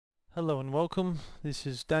Hello and welcome. This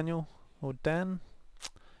is Daniel, or Dan.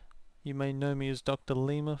 You may know me as Dr.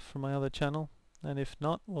 Lima from my other channel, and if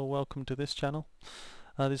not, well, welcome to this channel.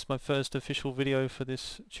 This is my first official video for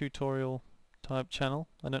this tutorial type channel.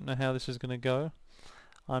 I don't know how this is going to go.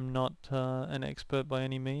 I'm not an expert by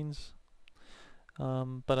any means,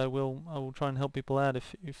 but I will try and help people out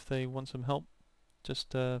if they want some help.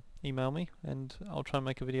 Just email me and I'll try and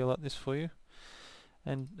make a video like this for you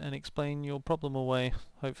and explain your problem away,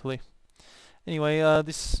 hopefully. Anyway,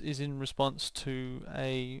 this is in response to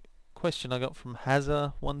a question I got from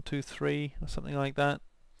Hazza123 or something like that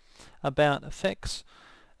about effects,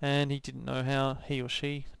 and he or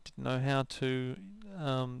she didn't know how to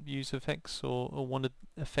use effects or wanted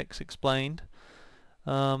effects explained.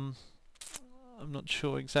 I'm not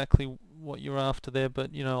sure exactly what you're after there,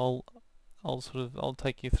 but you know, I'll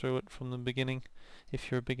take you through it from the beginning if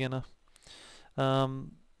you're a beginner.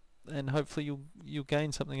 And hopefully you'll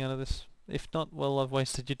gain something out of this. If not, well, I've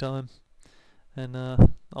wasted your time, and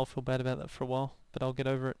I'll feel bad about that for a while, but I'll get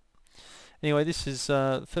over it. Anyway, this is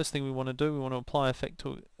the first thing we want to do. We want to apply effect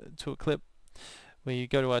to a clip, where you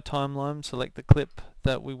go to our timeline, select the clip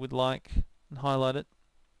that we would like, and highlight it.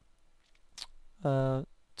 And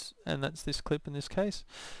that's this clip in this case.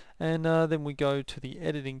 And then we go to the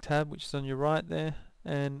editing tab, which is on your right there,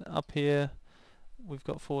 and up here we've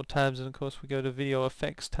got 4 tabs, and of course we go to video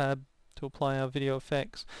effects tab to apply our video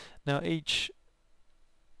effects. Now each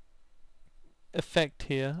effect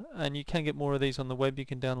here, and you can get more of these on the web, you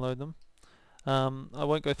can download them. I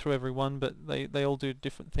won't go through every one, but they all do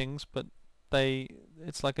different things, but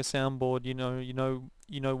it's like a soundboard. You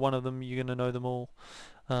know one of them, you're going to know them all.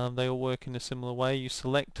 They all work in a similar way. You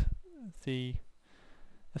select the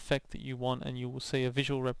effect that you want and you will see a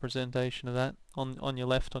visual representation of that on your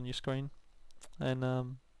left on your screen,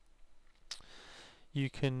 and you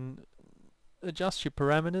can adjust your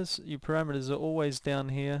parameters. Your parameters are always down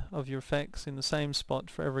here of your effects in the same spot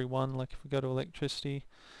for every one. Like if we go to electricity,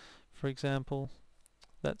 for example,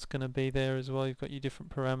 that's going to be there as well. You've got your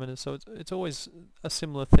different parameters, so it's always a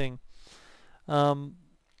similar thing.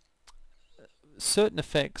 Certain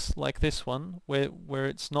effects like this one, where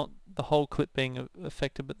it's not the whole clip being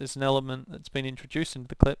affected, but there's an element that's been introduced into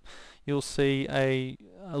the clip, you'll see a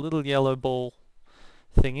little yellow ball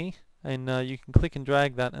thingy, and you can click and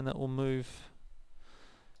drag that, and that will move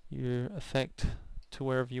your effect to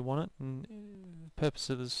wherever you want it. And the purpose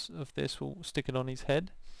of this, will stick it on his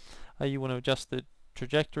head. You want to adjust the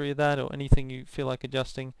trajectory of that, or anything you feel like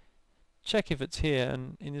adjusting. Check if it's here,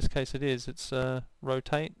 and in this case it is. It's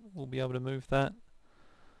rotate. We'll be able to move that.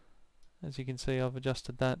 As you can see, I've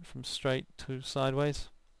adjusted that from straight to sideways,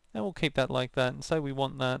 and we'll keep that like that. And say we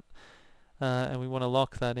want that, and we want to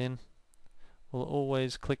lock that in, we'll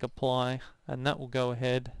always click apply, and that will go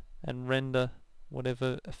ahead and render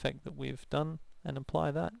whatever effect that we've done and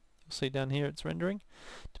apply that. You'll see down here it's rendering.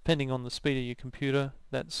 Depending on the speed of your computer,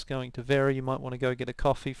 that's going to vary. You might want to go get a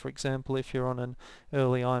coffee, for example, if you're on an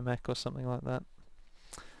early iMac or something like that.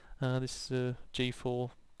 This is a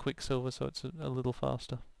G4 Quicksilver, so it's a little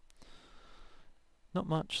faster. Not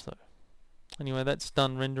much though. Anyway, that's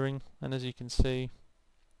done rendering, and as you can see,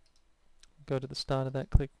 go to the start of that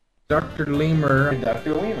click. Dr. Lemur.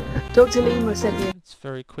 Dr. Lemur. Dr. Lima said here. It's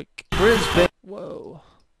very quick. Brisbane. Whoa,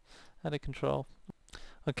 out of control.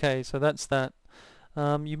 Okay, so that's that.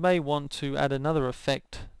 You may want to add another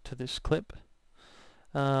effect to this clip,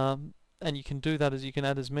 and you can do that as you can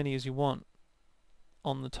add as many as you want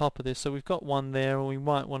on the top of this. So we've got one there, and we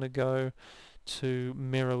might want to go to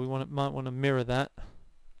mirror. Might want to mirror that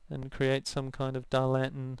and create some kind of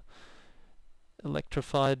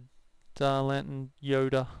electrified Darlanton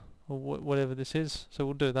Yoda, or whatever this is. So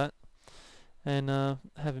we'll do that, and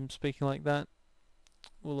have him speaking like that.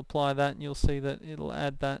 We'll apply that, and you'll see that it'll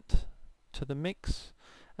add that to the mix,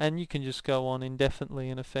 and you can just go on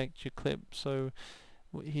indefinitely and affect your clip. So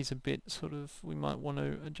he's a bit sort of, we might want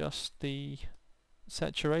to adjust the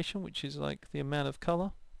saturation, which is like the amount of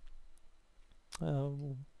color.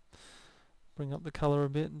 We'll bring up the color a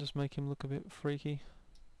bit and just make him look a bit freaky.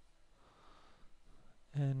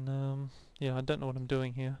 And yeah, I don't know what I'm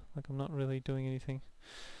doing here. Like, I'm not really doing anything,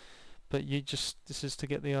 but this is to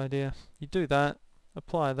get the idea. You do that,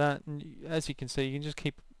 apply that, and as you can see, you can just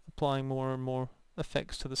keep applying more and more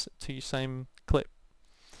effects to your same clip,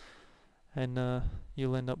 and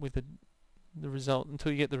you'll end up with the result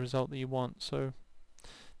until you get the result that you want. So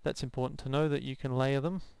that's important to know, that you can layer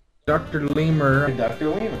them. Dr. Lemur. Dr.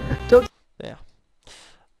 Lemur. There.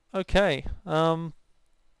 Okay,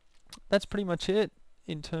 that's pretty much it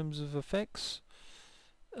in terms of effects.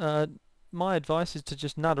 My advice is to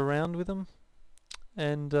just nut around with them,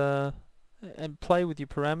 and and play with your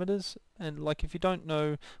parameters. And like if you don't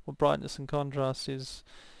know what brightness and contrast is,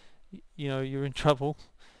 you know, you're in trouble.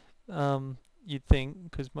 You'd think,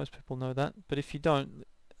 because most people know that. But if you don't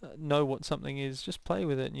know what something is, just play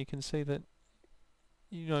with it, and you can see that,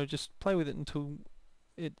 you know, just play with it until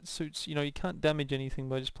it suits. You know, you can't damage anything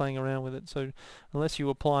by just playing around with it. So unless you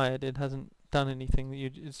apply it, it hasn't done anything.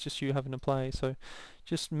 It's just you having to play. So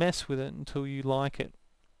just mess with it until you like it,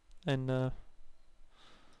 and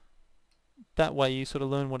that way you sort of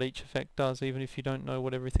learn what each effect does, even if you don't know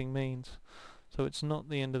what everything means. So it's not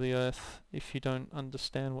the end of the earth if you don't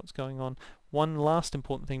understand what's going on. One last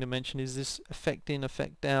important thing to mention is this effect in,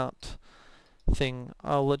 effect out thing.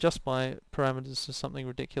 I'll adjust my parameters to something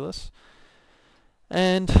ridiculous.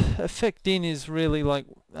 And effect in is really like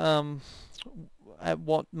at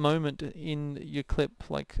what moment in your clip,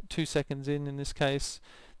 like 2 seconds in this case,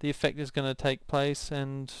 the effect is going to take place,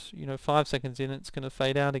 and 5 seconds in it's going to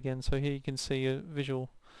fade out again. So here you can see a visual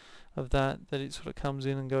of that it sort of comes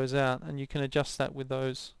in and goes out, and you can adjust that with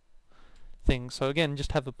those things. So again,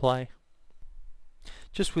 just have a play.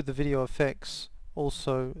 Just with the video effects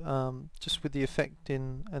also, just with the effect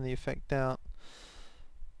in and the effect out,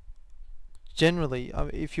 generally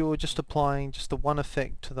if you're just applying just the one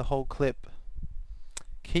effect to the whole clip,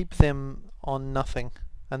 keep them on nothing,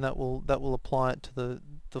 and that will apply it to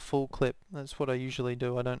the full clip. That's what I usually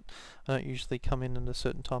do. I don't usually come in at a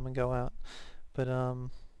certain time and go out, but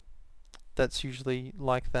that's usually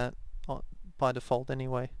like that by default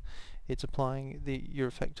anyway. It's applying your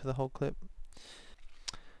effect to the whole clip.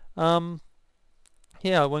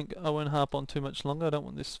 Yeah, I won't harp on too much longer. I don't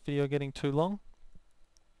want this video getting too long.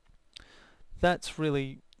 That's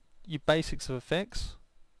really your basics of effects,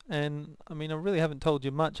 and I mean I really haven't told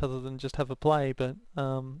you much other than just have a play, but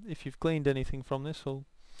if you've gleaned anything from this, well,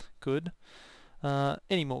 good.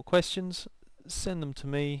 Any more questions, send them to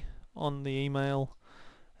me on the email,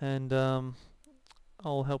 and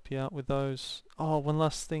I'll help you out with those. Oh, one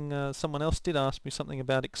last thing, someone else did ask me something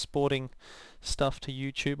about exporting stuff to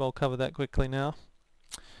YouTube. I'll cover that quickly now.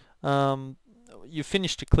 You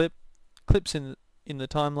finished a clip's in the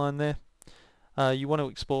timeline there. You want to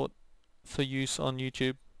export for use on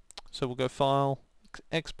YouTube, so we'll go File,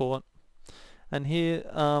 Export, and here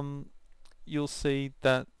you'll see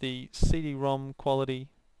that the CD-ROM quality,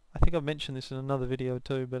 I think I've mentioned this in another video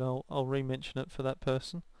too, but I'll re-mention it for that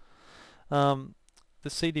person. The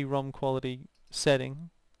CD-ROM quality setting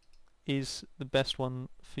is the best one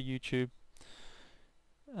for YouTube.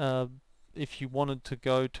 If you wanted to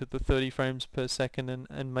go to the 30 frames per second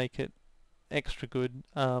and make it extra good,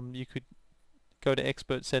 you could go to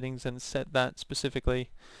expert settings and set that specifically,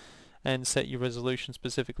 and set your resolution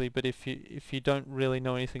specifically. But if you don't really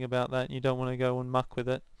know anything about that and you don't want to go and muck with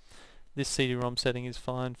it, this CD-ROM setting is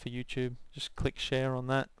fine for YouTube. Just click share on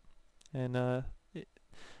that, and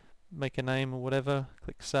make a name or whatever,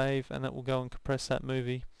 click save, and that will go and compress that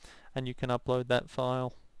movie, and you can upload that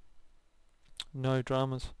file. No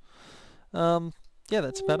dramas. Yeah,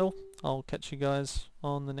 that's about all. I'll catch you guys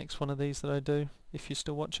on the next one of these that I do, if you're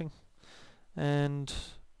still watching. And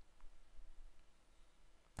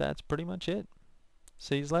that's pretty much it.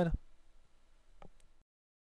 See you later.